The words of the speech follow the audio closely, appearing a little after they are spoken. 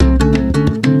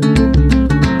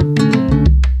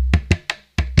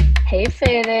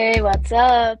What's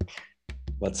up?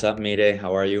 What's up, Mire?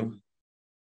 How are you?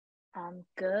 I'm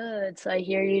good. So I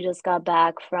hear you just got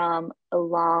back from a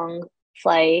long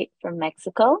flight from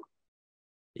Mexico.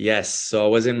 Yes, so I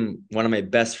was in one of my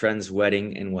best friend's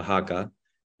wedding in Oaxaca,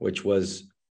 which was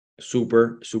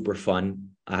super, super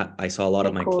fun. I saw a lot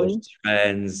of Okay, my cool. closest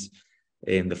friends,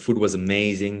 and the food was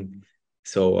amazing.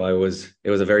 So it was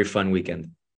a very fun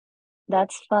weekend.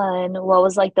 That's fun. What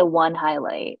was like the one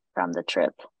highlight from the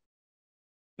trip?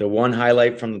 The one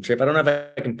highlight from the trip, I don't know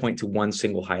if I can point to one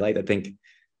single highlight. I think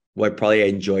what probably I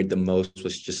enjoyed the most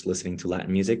was just listening to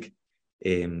Latin music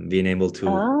and being able to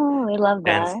Oh, I love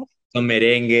dance that. some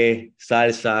merengue,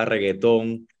 salsa,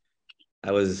 reggaeton. I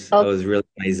Oh, was really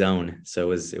in my zone, so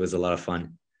it was a lot of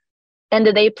fun. and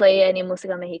did they play any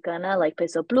música mexicana like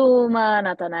Peso Pluma,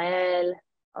 Natanael,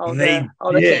 They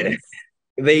all the did, kings?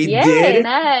 they Yay, did, and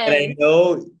I nice.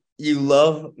 know you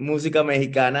love música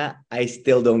mexicana. I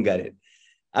still don't get it.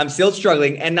 I'm still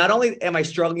struggling, and not only am I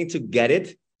struggling to get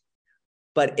it,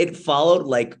 but it followed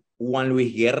like Juan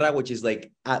Luis Guerra, which is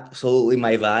like absolutely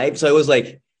my vibe. So it was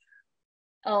like,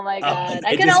 Oh my God.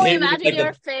 I it can just only hit me imagine like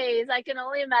your the face. I can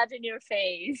only imagine your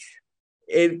face.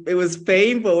 it was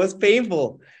painful. It was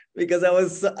painful because I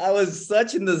was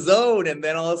such in the zone, and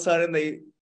then all of a sudden they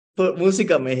put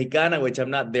música mexicana, which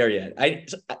I'm not there yet.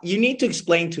 You need to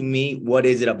explain to me what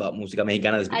is it about música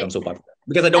mexicana that's become I so popular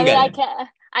because I I don't mean, get it.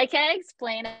 I can't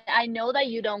explain it. I know that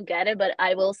you don't get it, but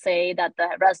I will say that the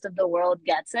rest of the world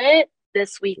gets it.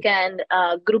 This weekend,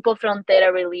 Grupo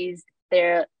Frontera released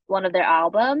their one of their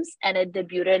albums, and it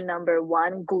debuted number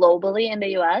one globally in the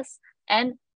US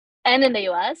and in the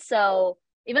US. So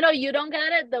even though you don't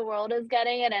get it, the world is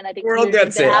getting it, and I The think world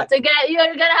gets it.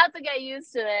 you're gonna have to get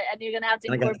used to it, and you're gonna have to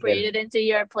I got incorporate it into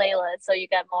your playlist so you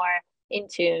get more in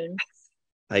tune.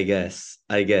 I guess.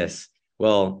 I guess.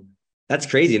 Well, that's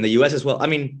crazy in the US as well. I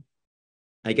mean,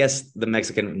 I guess the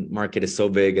Mexican market is so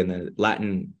big, and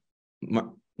the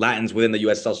Latins within the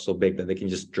US is also so big that they can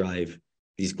just drive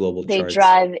these global They charts.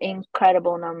 drive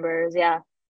incredible numbers, yeah.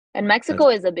 And That's Mexico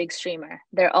is a big streamer.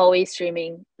 They're always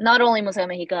streaming not only música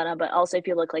mexicana, but also if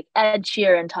you look like Ed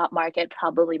Sheeran top market,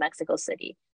 probably Mexico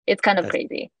City. It's kind of that's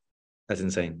crazy. that's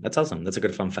insane. That's awesome. That's a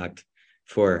good fun fact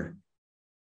for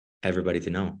everybody to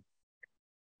know.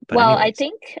 But Well,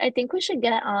 anyways, I think we should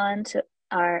get on to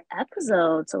our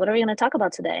episode. So what are we going to talk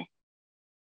about today?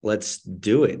 let's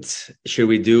do it. Should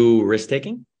we do risk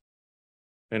taking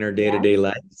in our day-to-day Yes.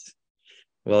 lives?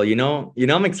 Well,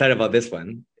 I'm excited about this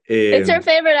one. It's your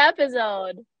favorite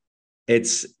episode.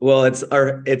 It's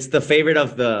the favorite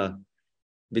of the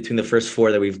between the first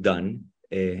four that we've done.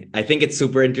 I think it's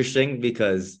super interesting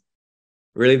because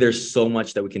really there's so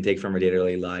much that we can take from our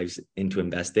day-to-day lives into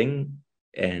investing,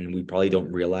 and we probably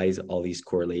don't realize all these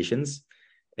correlations.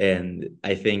 And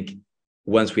I think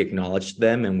once we acknowledge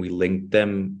them and we link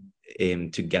them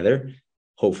together,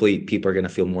 hopefully people are going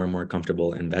to feel more and more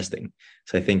comfortable investing.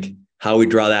 So I think how we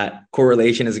draw that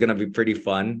correlation is going to be pretty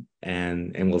fun,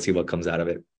 and we'll see what comes out of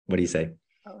it. What do you say?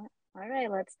 Oh, all right,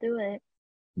 let's do it.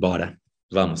 Bora.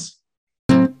 Vamos.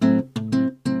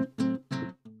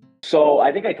 So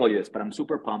I think I told you this, but I'm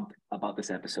super pumped about this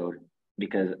episode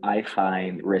because I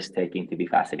find risk taking to be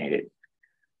fascinating.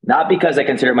 Not because I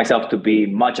consider myself to be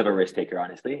much of a risk taker,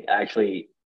 honestly. I actually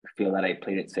feel that I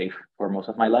played it safe for most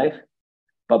of my life,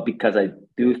 but because I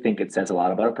do think it says a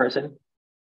lot about a person.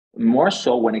 More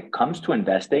so when it comes to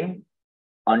investing,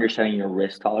 understanding your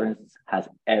risk tolerance has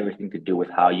everything to do with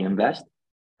how you invest.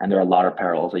 And there are a lot of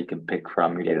parallels that you can pick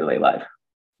from your day-to-day life.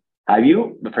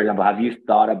 For example, have you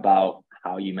thought about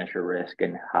how you measure risk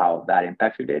and how that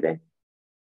impacts your day to day?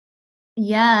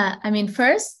 Yeah, I mean,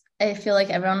 first, I feel like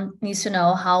everyone needs to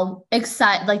know how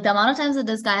excited, like the amount of times that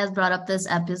this guy has brought up this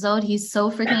episode, he's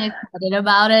so freaking excited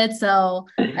about it. So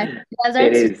I think you guys are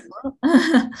It is. too.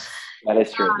 That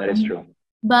is true. That is true.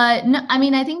 But no, I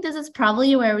mean, I think this is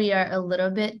probably where we are a little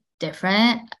bit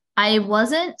different. I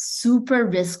wasn't super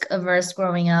risk averse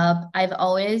growing up. I've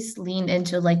always leaned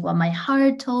into like what my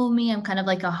heart told me. I'm kind of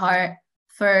like a heart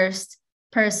first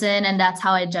person, and that's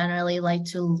how I generally like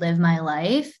to live my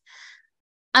life.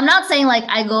 I'm not saying like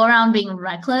I go around being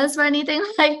reckless or anything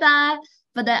like that,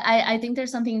 but that I think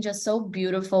there's something just so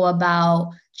beautiful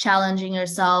about challenging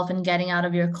yourself and getting out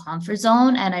of your comfort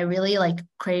zone. And I really like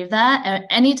crave that.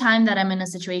 Anytime that I'm in a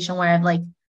situation where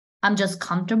I'm just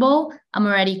comfortable, I'm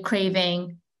already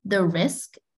craving the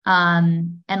risk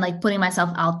and like putting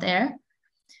myself out there.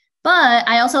 But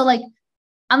I also like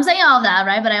I'm saying all of that,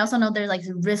 right? But I also know there's like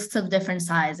risks of different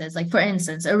sizes. Like for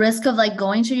instance, a risk of like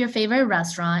going to your favorite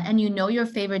restaurant and you know your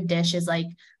favorite dish is like,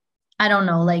 I don't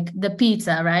know, like the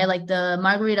pizza, right? Like the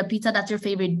margarita pizza, that's your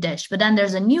favorite dish. But then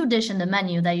there's a new dish in the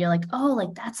menu that you're like, oh,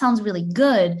 like that sounds really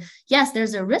good. Yes,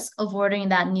 there's a risk of ordering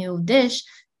that new dish.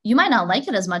 You might not like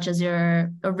it as much as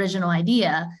your original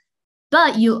idea,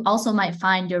 but you also might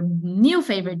find your new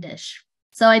favorite dish.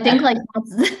 So I think like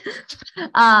that's,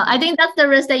 I think that's the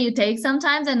risk that you take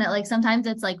sometimes, and like sometimes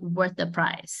it's like worth the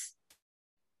price.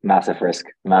 Massive risk.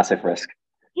 Massive risk.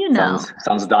 You know,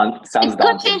 Sounds it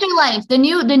could change your life. The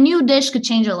new dish could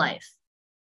change your life.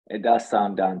 It does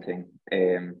sound daunting.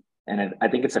 I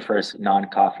think it's the first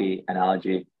non-coffee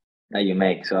analogy that you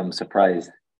make. So I'm surprised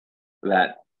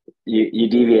that you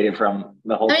deviated from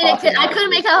the whole coffee I could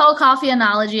make a whole coffee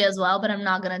analogy as well, but I'm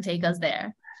not going to take us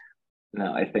there.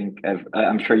 No, I think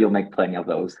I'm sure you'll make plenty of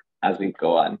those as we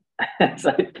go on.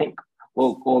 So I think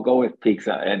we'll go with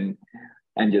pizza and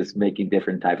just making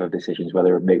different type of decisions,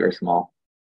 whether big or small.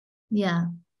 Yeah.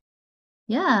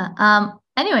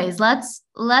 Anyways, let's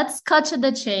cut to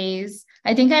the chase.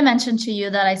 I think I mentioned to you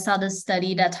that I saw this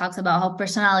study that talks about how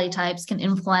personality types can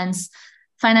influence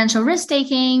financial risk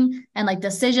taking and like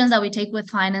decisions that we take with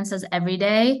finances every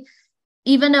day.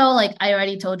 Even though, like I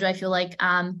already told you, I feel like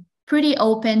I'm pretty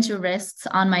open to risks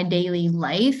on my daily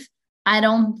life, I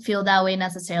don't feel that way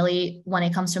necessarily when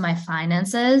it comes to my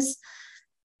finances.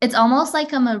 It's almost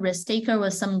like I'm a risk taker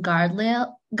with some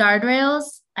guardrails.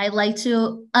 I like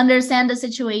to understand the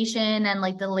situation and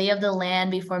like the lay of the land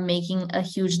before making a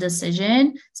huge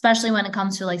decision, especially when it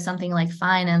comes to like something like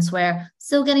finance, where I'm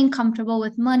still getting comfortable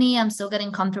with money. I'm still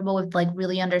getting comfortable with like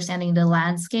really understanding the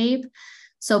landscape.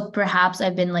 So perhaps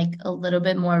I've been like a little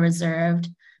bit more reserved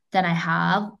than I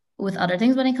have with other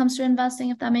things when it comes to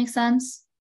investing, if that makes sense.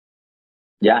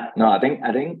 Yeah, no, I think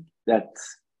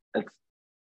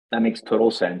that makes total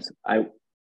sense. I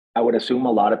would assume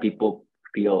a lot of people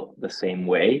feel the same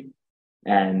way,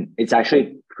 and it's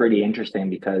actually pretty interesting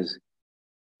because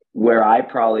where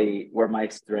my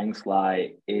strengths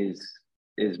lie is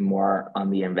more on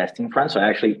the investing front. So I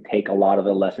actually take a lot of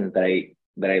the lessons that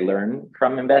I learn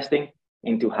from investing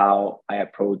into how I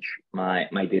approach my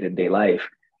day-to-day life.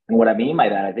 And what I mean by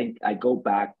that, I think I go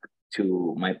back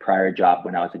to my prior job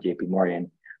when I was at JP Morgan.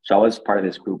 So I was part of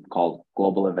this group called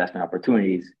Global Investment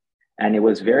Opportunities. And it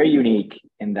was very unique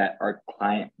in that our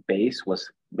client base was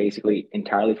basically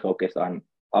entirely focused on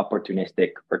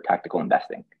opportunistic or tactical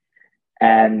investing.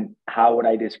 And how would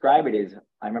I describe it is,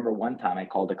 I remember one time I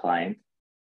called a client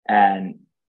and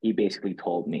he basically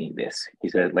told me this. He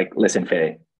said, like, listen,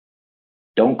 Fede,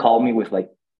 don't call me with like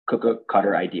cookie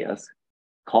cutter ideas.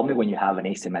 Call me when you have an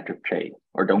asymmetric trade,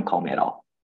 or don't call me at all.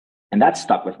 And that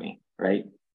stuck with me, right?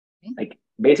 Okay. Like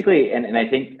basically, and I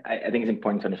think it's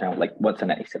important to understand like what's an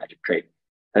asymmetric trade.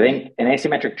 I think an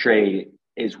asymmetric trade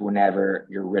is whenever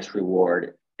your risk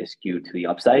reward is skewed to the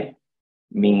upside,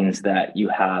 means that you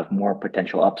have more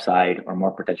potential upside or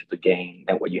more potential to gain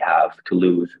than what you have to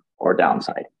lose or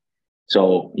downside.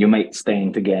 So you might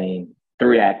stand to gain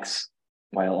 3x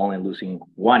while only losing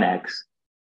 1x.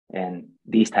 And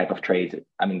these type of trades,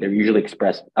 I mean, they're usually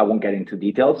expressed. I won't get into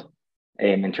details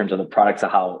in terms of the products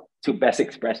of how to best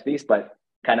express these, but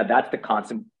kind of that's the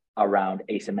concept around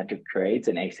asymmetric trades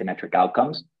and asymmetric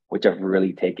outcomes, which I've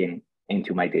really taken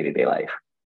into my day-to-day life.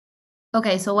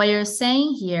 Okay, so what you're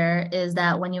saying here is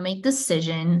that when you make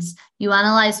decisions, you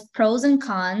analyze pros and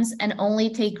cons and only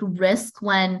take risk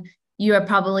when you are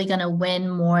probably going to win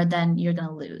more than you're going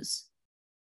to lose.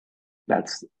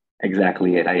 That's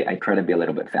exactly it. I try to be a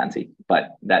little bit fancy,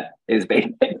 but that is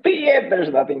basically it. There's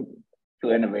nothing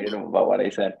too innovative about what I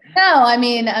said. No, I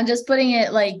mean, I'm just putting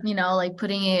it like, like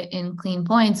putting it in clean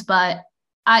points, but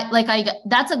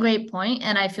that's a great point.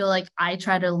 And I feel like I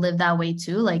try to live that way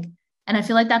too. Like, and I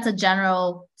feel like that's a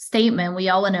general statement. We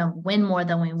all want to win more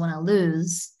than we want to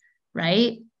lose,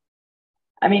 right?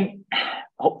 I mean,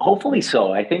 hopefully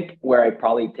so. I think where I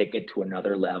probably take it to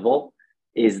another level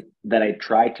is that I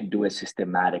try to do it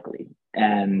systematically.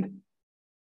 And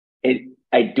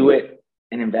I do it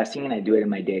in investing and I do it in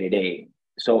my day-to-day.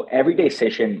 So every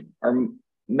decision or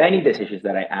many decisions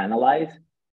that I analyze,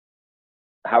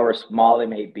 however small they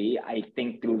may be, I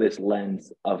think through this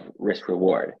lens of risk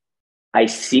reward. I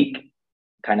seek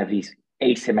kind of these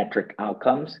asymmetric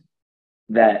outcomes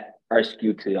that are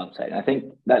skewed to the upside. And I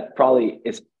think that probably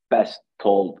is best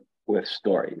told with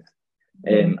stories.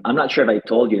 And I'm not sure if I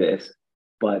told you this,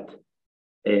 but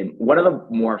one of the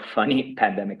more funny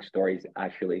pandemic stories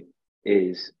actually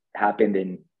happened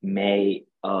in May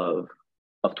of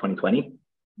 2020.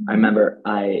 I remember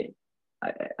I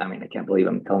mean, I can't believe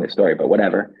I'm telling this story, but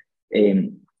whatever. I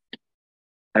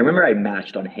remember I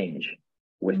matched on Hinge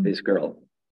with this girl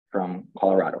from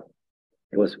Colorado.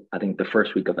 It was, I think, the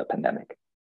first week of the pandemic.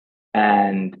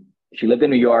 And she lived in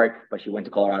New York, but she went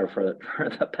to Colorado for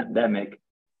the pandemic.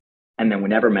 And then we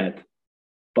never met,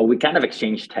 but we kind of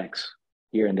exchanged texts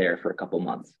here and there for a couple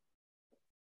months.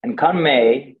 And come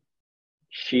May,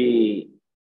 I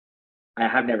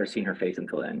have never seen her face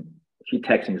until then. She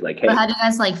texts me, like, hey. But had you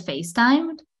guys like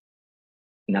FaceTimed?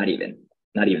 Not even.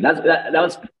 That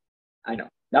was, I know.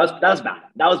 That was bad.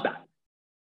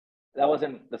 That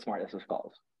wasn't the smartest of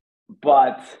calls.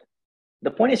 But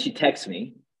the point is she texts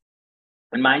me.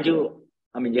 And mind you,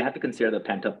 I mean, you have to consider the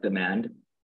pent-up demand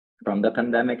from the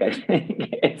pandemic. I think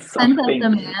it's something.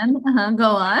 Pent-up demand?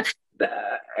 Go on.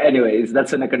 Anyways,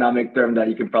 that's an economic term that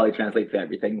you can probably translate to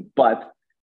everything. But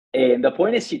the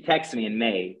point is she texts me in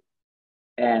May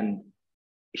and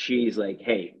she's like,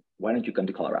 hey, why don't you come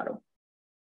to Colorado?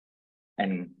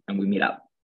 And we meet up.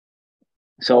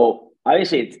 So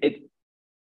obviously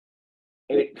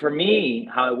it for me,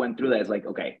 how I went through that is like,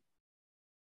 okay,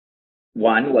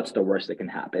 one, what's the worst that can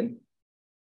happen?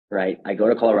 Right? I go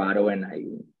to Colorado and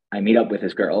I meet up with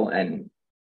this girl and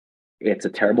it's a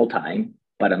terrible time,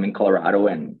 but I'm in Colorado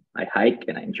and I hike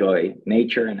and I enjoy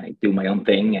nature and I do my own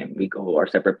thing and we go our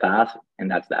separate paths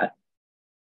and that's that.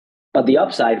 But the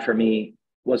upside for me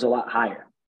was a lot higher,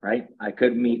 right? I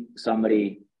could meet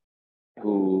somebody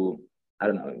who, I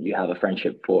don't know, you have a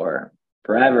friendship for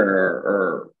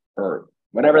forever or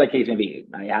whatever the case may be.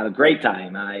 I have a great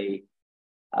time.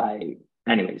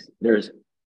 Anyways, there's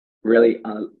really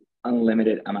an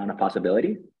unlimited amount of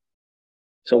possibilities.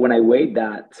 So when I weighed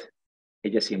that,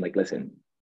 it just seemed like, listen,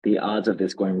 the odds of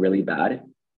this going really bad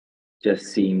just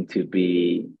seem to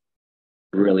be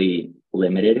really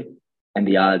limited. And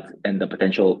the odds and the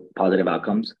potential positive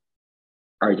outcomes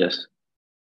are just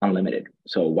unlimited.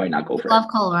 So why not go for it? I love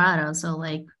Colorado. So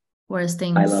like worst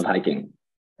things. I love hiking.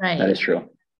 Right. That is true.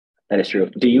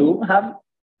 Do you have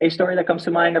a story that comes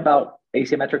to mind about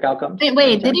asymmetric outcomes?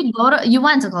 Wait, did you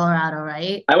went to Colorado,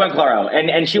 right? I went to Colorado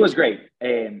and she was great.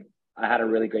 I had a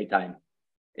really great time.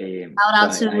 Shout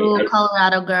out to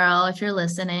Colorado girl, if you're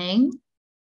listening.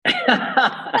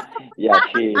 Yeah,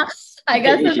 I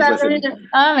guess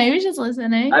maybe she's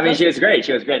listening. I mean, she was great.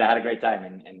 I had a great time,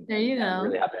 and there you go. I'm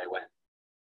really happy I went.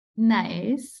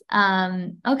 Nice.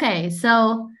 Okay,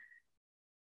 so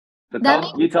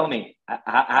you tell me.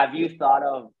 Have you thought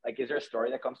of like? Is there a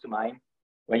story that comes to mind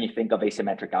when you think of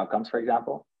asymmetric outcomes, for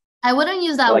example? I wouldn't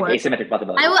use that word. Asymmetric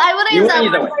possibilities. I wouldn't use that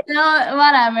word. No,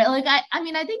 whatever. Like I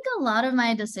mean, I think a lot of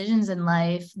my decisions in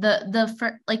life,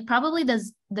 probably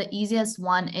the easiest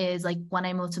one is like when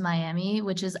I moved to Miami,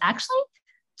 which is actually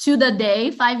to the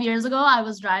day 5 years ago. I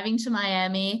was driving to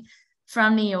Miami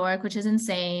from New York, which is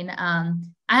insane. I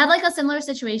had like a similar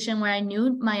situation where I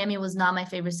knew Miami was not my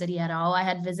favorite city at all. I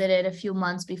had visited a few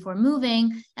months before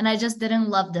moving, and I just didn't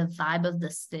love the vibe of the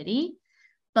city.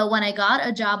 But when I got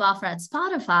a job offer at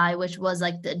Spotify, which was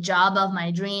like the job of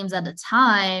my dreams at the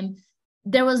time,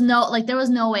 there was no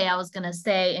way I was going to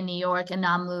stay in New York and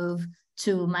not move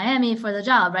to Miami for the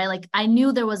job, right? Like I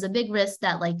knew there was a big risk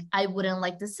that like I wouldn't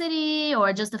like the city,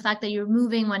 or just the fact that you're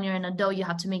moving when you're an adult, you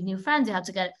have to make new friends, you have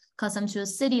to get accustomed to a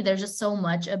city. There's just so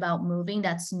much about moving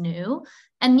that's new.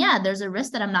 And yeah, there's a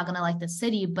risk that I'm not going to like the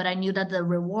city, but I knew that the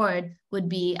reward would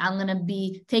be, I'm going to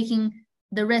be taking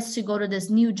the risk to go to this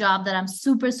new job that I'm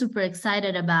super, super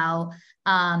excited about.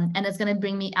 And it's going to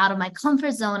bring me out of my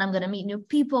comfort zone. I'm going to meet new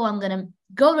people. I'm going to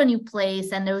go to a new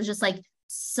place. And there was just like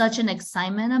such an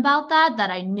excitement about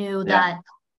that I knew that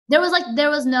there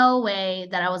was no way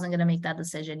that I wasn't going to make that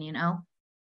decision, you know?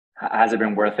 Has it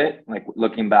been worth it? Like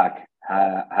looking back,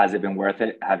 has it been worth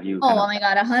it? Have you? Oh my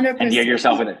God, 100%. Endeared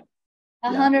yourself with it.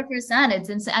 100%. It's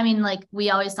insane. I mean, like we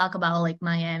always talk about like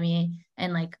Miami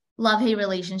and like love-hate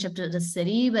relationship to the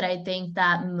city, but I think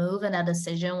that move and that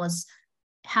decision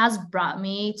has brought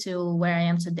me to where I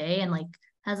am today and like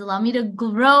has allowed me to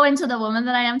grow into the woman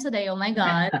that I am today. Oh my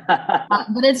God.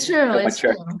 But it's true. It's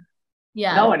true.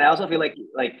 Yeah. No, and I also feel like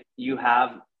you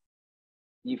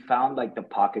found like the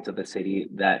pockets of the city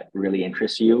that really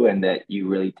interest you and that you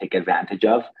really take advantage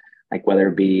of, like whether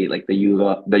it be like the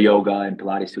yoga and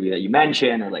Pilates studio that you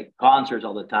mentioned, or like concerts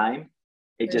all the time.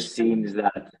 It just seems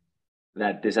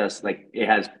that this has like, it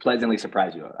has pleasantly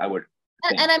surprised you, I would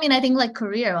think. And I mean, I think like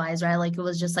career wise, right? Like it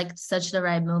was just like such the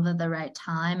right move at the right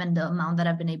time, and the amount that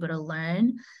I've been able to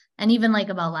learn, and even like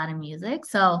about Latin music.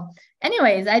 So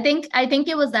anyways, I think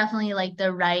it was definitely like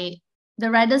the right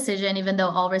decision, even though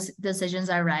all decisions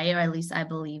are right, or at least I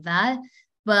believe that.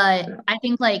 But I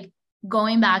think like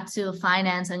going back to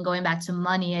finance and going back to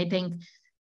money, I think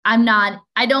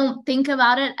I don't think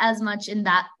about it as much in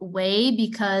that way,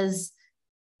 because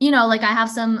you know, like I have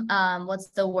some,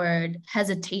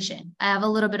 hesitation. I have a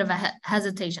little bit of a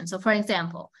hesitation. So for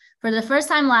example, for the first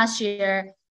time last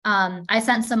year, I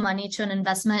sent some money to an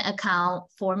investment account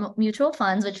for mutual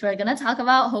funds, which we're going to talk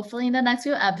about hopefully in the next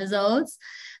few episodes.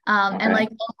 And like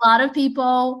a lot of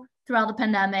people throughout the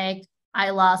pandemic,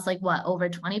 I lost like what, over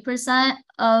 20%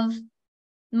 of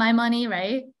my money,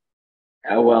 right?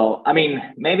 Well, I mean,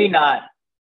 maybe not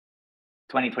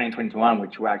 2020, 2021,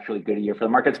 which were actually good year for the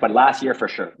markets, but last year for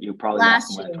sure, you probably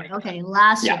lost more than 20%. Okay,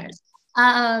 last year.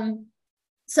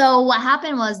 So what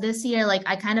happened was this year, like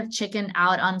I kind of chickened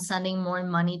out on sending more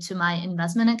money to my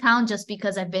investment account just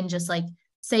because I've been just like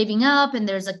saving up and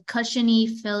there's a cushiony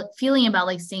feeling about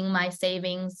like seeing my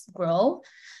savings grow.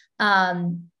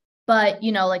 But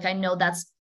you know, like I know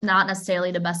that's not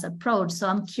necessarily the best approach. So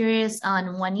I'm curious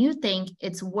on when you think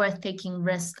it's worth taking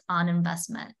risk on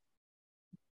investment.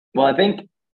 Well, I think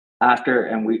after,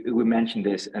 and we mentioned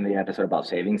this in the episode about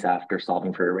savings, after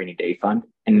solving for a rainy day fund,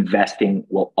 investing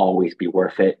will always be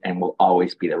worth it and will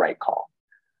always be the right call.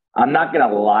 I'm not going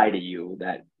to lie to you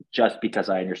that just because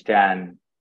I understand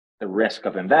the risk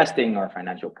of investing or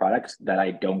financial products, that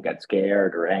I don't get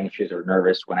scared or anxious or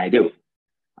nervous when I do.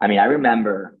 I mean, I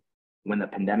remember when the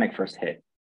pandemic first hit,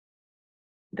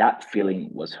 that feeling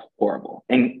was horrible.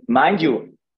 And mind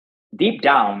you, deep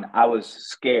down, I was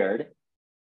scared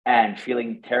and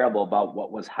feeling terrible about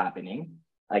what was happening.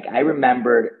 Like I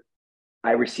remembered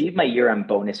I received my year-end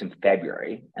bonus in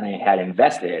February and I had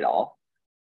invested it all.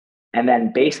 And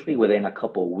then basically within a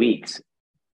couple of weeks,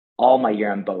 all my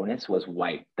year-end bonus was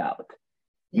wiped out.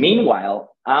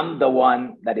 Meanwhile, I'm the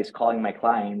one that is calling my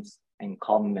clients and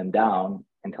calming them down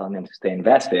and telling them to stay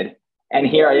invested. And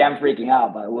here I am freaking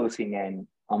out about losing in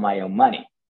on my own money,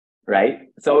 right?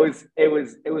 So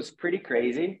it was pretty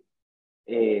crazy.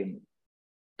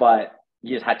 But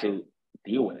you just had to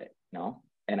deal with it, you know?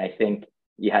 And I think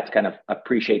you had to kind of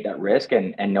appreciate that risk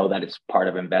and know that it's part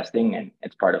of investing and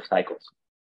it's part of cycles.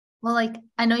 Well, like,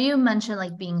 I know you mentioned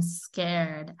like being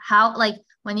scared. How, like,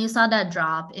 when you saw that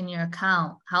drop in your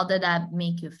account, how did that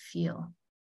make you feel?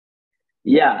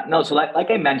 Yeah, no, so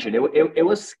like I mentioned, it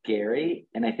was scary.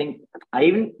 And I think I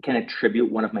even can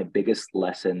attribute one of my biggest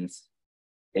lessons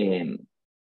to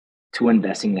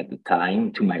investing at the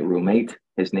time to my roommate.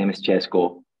 His name is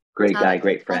Chesco. Great guy,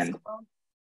 great friend.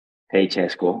 Hey,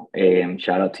 Chesco.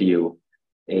 Shout out to you.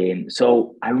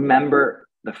 So I remember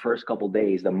the first couple of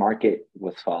days, the market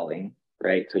was falling,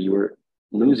 right? So you were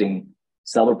losing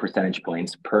several percentage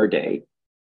points per day.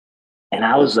 And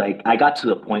I was like, I got to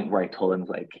the point where I told him,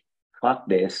 like, fuck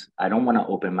this. I don't want to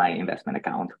open my investment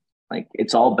account. Like,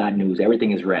 it's all bad news.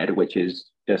 Everything is red, which is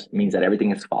just means that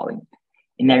everything is falling.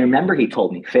 And I remember he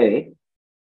told me, Fede,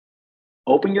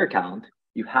 open your account.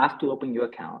 You have to open your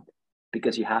account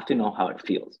because you have to know how it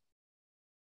feels.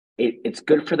 It's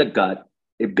good for the gut.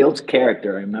 It builds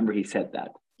character. I remember he said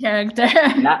that. Character.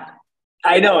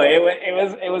 I know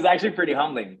it was actually pretty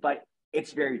humbling, but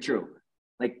it's very true.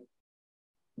 Like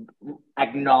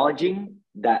acknowledging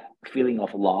that feeling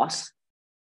of loss,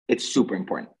 it's super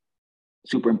important,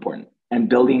 and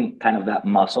building kind of that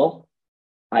muscle,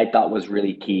 I thought was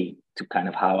really key to kind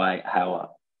of how I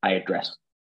address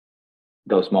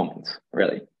those moments.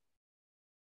 Really,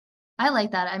 I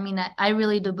like that. I mean, I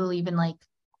really do believe in like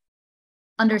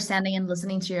understanding and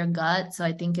listening to your gut. So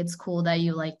I think it's cool that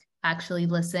you like actually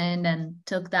listened and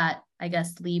took that, I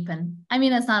guess, leap. And I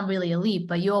mean, it's not really a leap,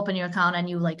 but you open your account and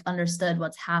you like understood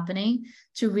what's happening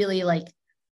to really like,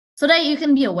 so that you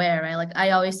can be aware, right? Like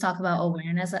I always talk about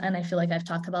awareness, and I feel like I've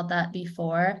talked about that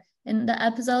before in the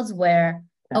episodes, where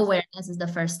awareness is the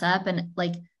first step. And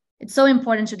like, it's so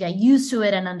important to get used to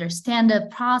it and understand the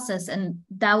process. And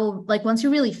that will, like, once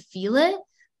you really feel it,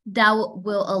 that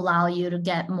will allow you to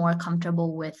get more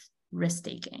comfortable with risk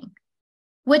taking,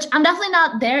 which I'm definitely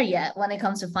not there yet when it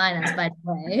comes to finance, by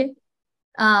the way.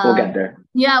 We'll get there.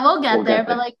 Yeah, we'll get there.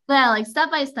 But like, yeah, like step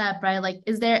by step, right? Like,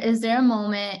 is there a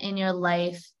moment in your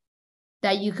life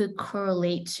that you could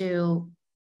correlate to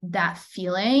that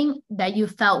feeling that you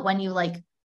felt when you like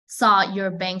saw your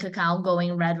bank account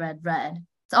going red, red, red?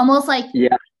 It's almost like,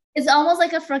 yeah, it's almost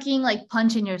like a freaking like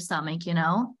punch in your stomach, you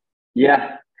know?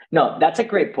 Yeah, no, that's a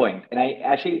great point. And I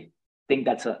actually think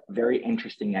that's a very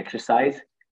interesting exercise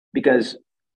because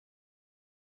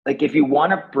like if you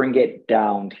want to bring it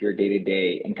down to your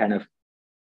day-to-day and kind of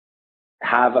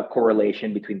have a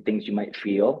correlation between things you might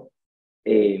feel,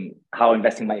 how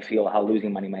investing might feel, how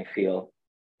losing money might feel.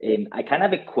 I kind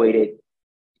of equated,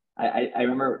 I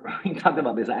remember we talked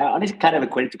about this, I honestly kind of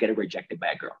equated to getting rejected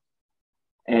by a girl.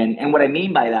 And what I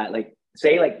mean by that, like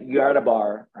say like you're at a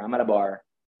bar or I'm at a bar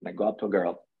and I go up to a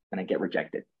girl and I get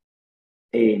rejected.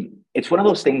 It's one of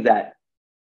those things that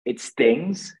it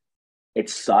stings, it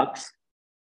sucks,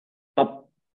 but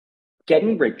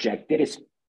getting rejected is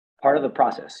part of the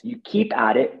process. You keep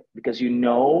at it because you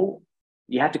know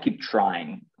you have to keep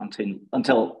trying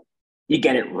until you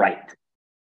get it right.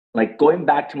 Like going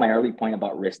back to my early point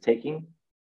about risk taking,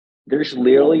 there's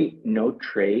literally no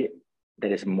trade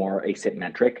that is more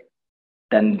asymmetric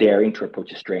than daring to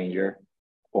approach a stranger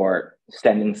or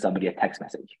sending somebody a text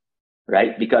message,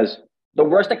 right? Because the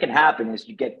worst that can happen is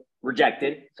you get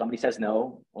rejected. Somebody says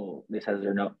no. Oh, they says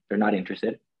they're not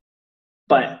interested.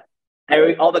 But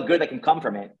all the good that can come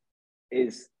from it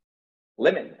is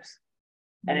limitless.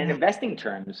 And in investing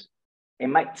terms, it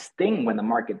might sting when the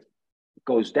market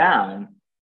goes down,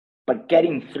 but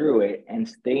getting through it and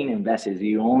staying invested is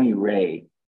the only way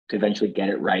to eventually get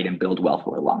it right and build wealth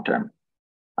for the long term.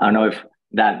 I don't know if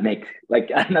that makes,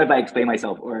 like, I don't know if I explain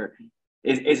myself, or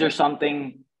is there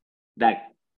something that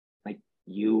like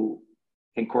you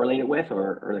can correlate it with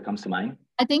or that comes to mind?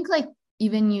 I think like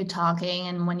even you talking,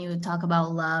 and when you talk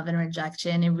about love and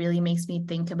rejection, it really makes me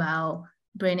think about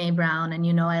Brené Brown,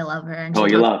 and I love her. And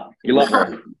you love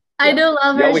her. I do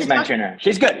love her. You always mention her.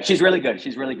 She's good. She's really good.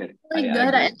 She's really good. Really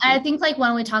good. I think like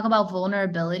when we talk about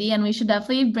vulnerability, and we should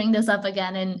definitely bring this up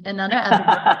again in another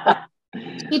episode.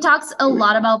 He talks a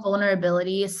lot about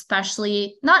vulnerability,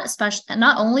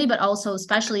 not only, but also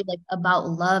especially like about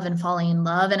love and falling in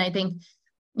love. And I think,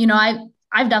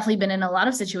 I've definitely been in a lot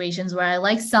of situations where I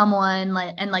like someone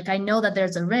and I know that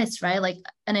there's a risk, right? Like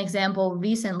an example,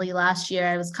 recently last year,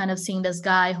 I was kind of seeing this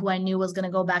guy who I knew was going to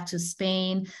go back to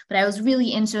Spain, but I was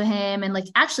really into him. And like,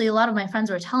 actually a lot of my friends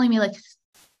were telling me like,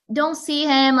 don't see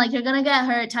him, like you're going to get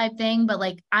hurt type thing. But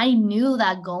like, I knew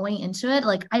that going into it,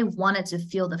 like I wanted to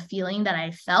feel the feeling that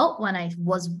I felt when I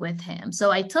was with him.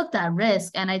 So I took that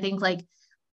risk. And I think like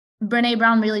Brené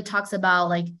Brown really talks about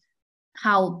like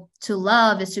how to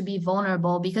love is to be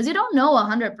vulnerable, because you don't know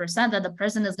 100% that the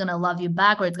person is going to love you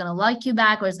back, or it's going to like you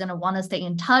back, or it's going to want to stay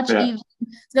in touch. Yeah. Even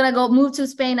it's going to go move to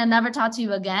Spain and never talk to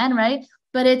you again. Right.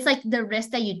 But it's like the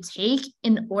risk that you take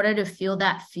in order to feel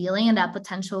that feeling and that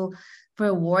potential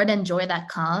reward and joy that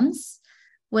comes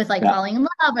with like falling in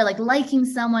love or like liking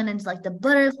someone, and like the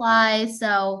butterflies.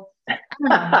 So I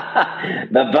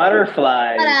don't know. The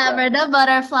butterflies. Whatever, the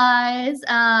butterflies.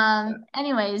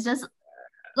 Anyways, just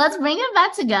let's bring it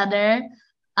back together.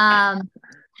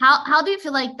 How do you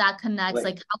feel like that connects?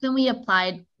 Like how can we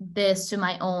apply this to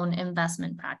my own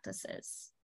investment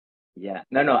practices? Yeah,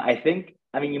 no, I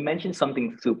mean, you mentioned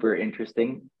something super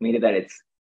interesting, maybe that it's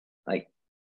like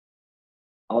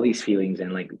all these feelings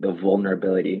and like the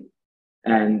vulnerability.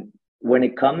 And when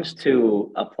it comes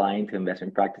to applying to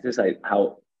investment practices,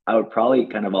 how I would probably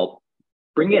kind of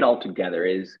bring it all together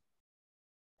is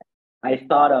I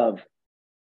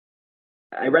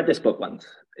read this book once.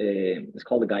 It's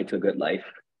called The Guide to a Good Life,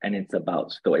 and it's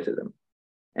about Stoicism.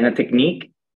 And a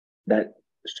technique that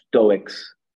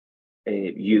Stoics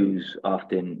use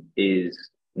often is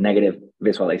negative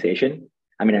visualization.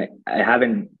 I mean,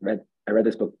 I read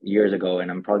this book years ago,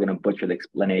 and I'm probably going to butcher the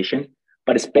explanation,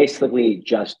 but it's basically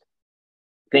just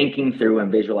thinking through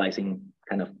and visualizing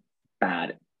kind of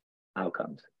bad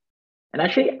outcomes. And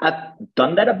actually, I've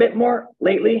done that a bit more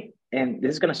lately, and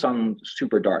this is going to sound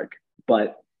super dark,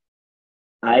 but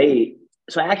I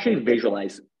actually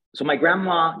visualize. So my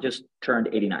grandma just turned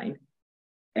 89,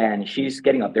 and she's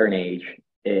getting up there in age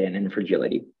and in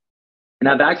fragility. And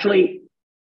I've actually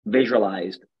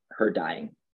visualized her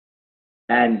dying.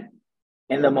 And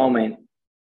in the moment,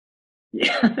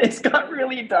 yeah, it's got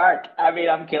really dark. I mean,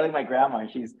 I'm killing my grandma,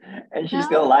 and she's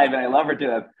still alive, and I love her to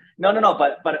death. No,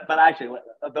 but actually,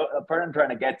 the part I'm trying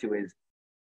to get to is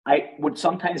I would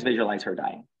sometimes visualize her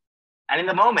dying. And in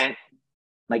the moment,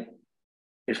 like,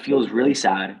 it feels really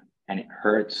sad and it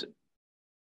hurts,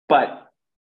 but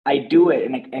I do it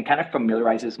and it kind of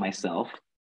familiarizes myself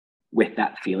with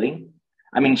that feeling.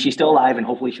 I mean, she's still alive and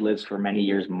hopefully she lives for many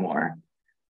years more.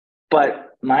 But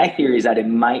my theory is that it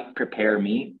might prepare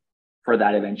me for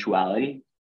that eventuality,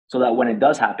 so that when it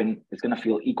does happen, it's going to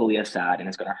feel equally as sad and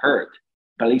it's going to hurt,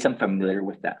 but at least I'm familiar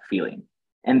with that feeling.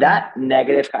 And that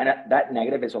negative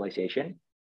visualization,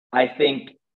 I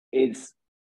think, is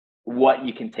what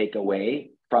you can take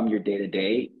away from your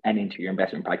day-to-day and into your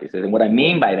investment practices. And what I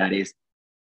mean by that is,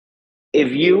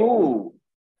 if you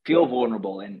feel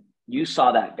vulnerable and you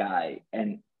saw that guy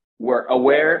and were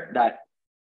aware that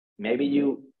maybe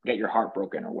you get your heart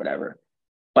broken or whatever,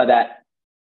 but that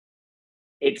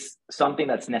it's something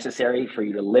that's necessary for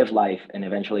you to live life and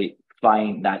eventually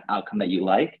find that outcome that you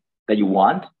like, that you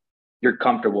want, you're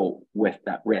comfortable with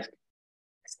that risk.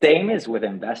 Same is with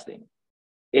investing.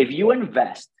 If you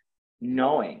invest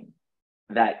knowing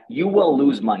that you will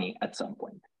lose money at some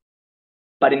point,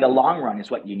 but in the long run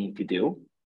is what you need to do,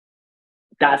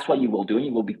 that's what you will do, and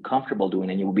you will be comfortable doing,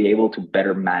 and you will be able to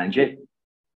better manage it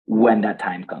when that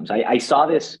time comes. I saw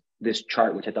this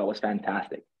chart, which I thought was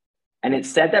fantastic. And it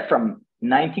said that from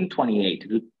 1928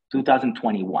 to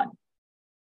 2021,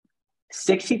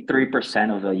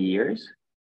 63% of the years,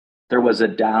 there was the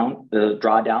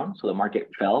drawdown, so the market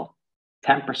fell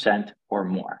 10% or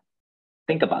more.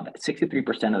 Think about that,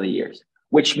 63% of the years,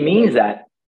 which means that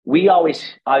we always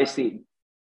obviously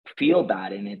feel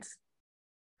bad, and it's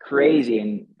crazy,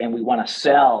 and we want to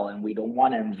sell, and we don't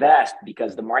want to invest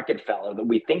because the market fell, or that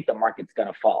we think the market's going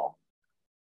to fall.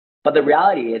 But the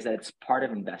reality is that it's part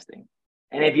of investing.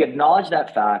 And if you acknowledge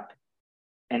that fact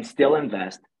and still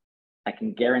invest, I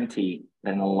can guarantee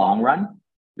that in the long run,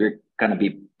 you're going to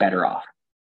be better off.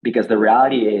 Because the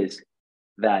reality is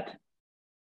that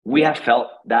we have felt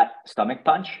that stomach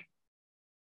punch.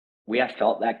 We have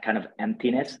felt that kind of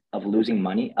emptiness of losing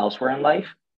money elsewhere in life.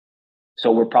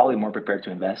 So we're probably more prepared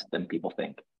to invest than people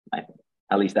think.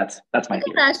 At least that's my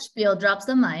theory. That spiel drops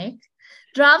the mic.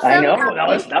 Drops. I know that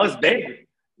was big.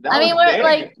 That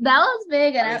was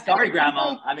big. And sorry,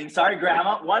 Grandma. Sorry,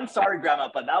 Grandma. One sorry, Grandma,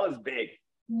 but that was big.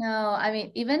 No,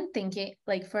 even thinking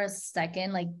like for a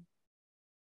second, like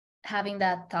having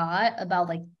that thought about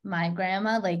like my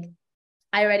grandma, like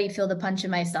I already feel the punch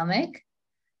in my stomach.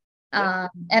 Yeah.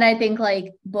 And I think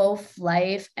like both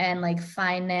life and like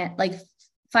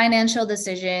financial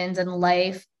decisions and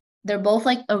life, they're both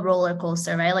like a roller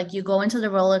coaster, right? Like you go into the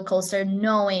roller coaster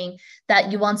knowing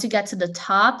that once you get to the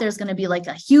top, there's going to be like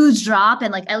a huge drop.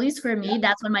 And like, at least for me,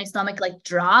 that's when my stomach like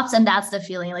drops. And that's the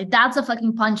feeling, like that's a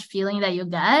fucking punch feeling that you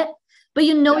get, but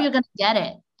you're going to get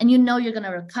it and you're going to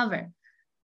recover.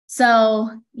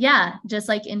 So yeah, just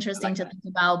like interesting to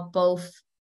think about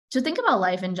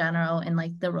life in general in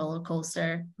like the roller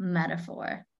coaster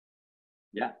metaphor.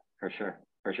 Yeah, for sure.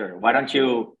 Why don't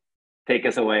you take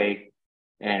us away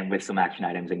and with some action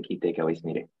items and key takeaways,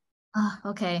 Mire? Oh,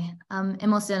 okay. I'm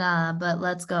emocionada, but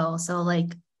let's go. So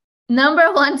like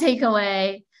number one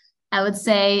takeaway I would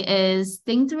say is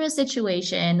think through a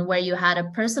situation where you had a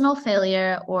personal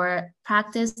failure or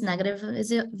practice negative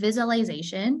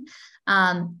visualization.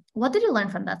 What did you learn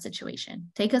from that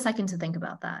situation? Take a second to think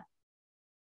about that.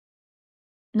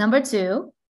 Number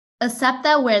two, accept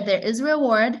that where there is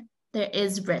reward, there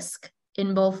is risk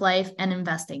in both life and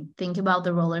investing. Think about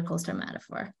the roller coaster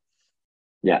metaphor.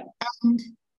 Yeah. And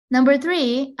number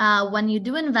three, when you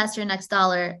do invest your next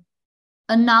dollar,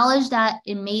 acknowledge that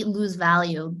it may lose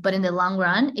value, but in the long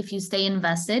run, if you stay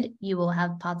invested, you will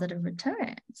have positive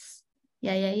returns.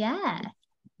 Yeah.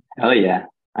 Oh yeah.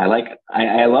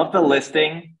 I love the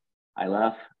listing. I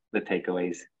love the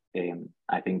takeaways.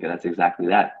 I think that's exactly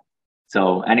that.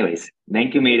 So anyways,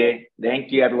 thank you, Mire.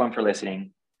 Thank you everyone for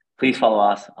listening. Please follow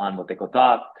us on Boteco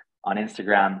Talk, on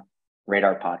Instagram, rate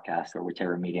our podcast, or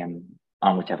whichever medium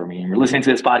you're listening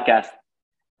to this podcast.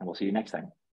 And we'll see you next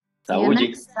time. See you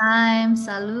next time.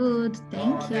 Salud.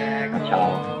 Thank you.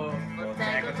 Ciao.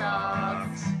 Boteco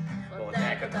Talks.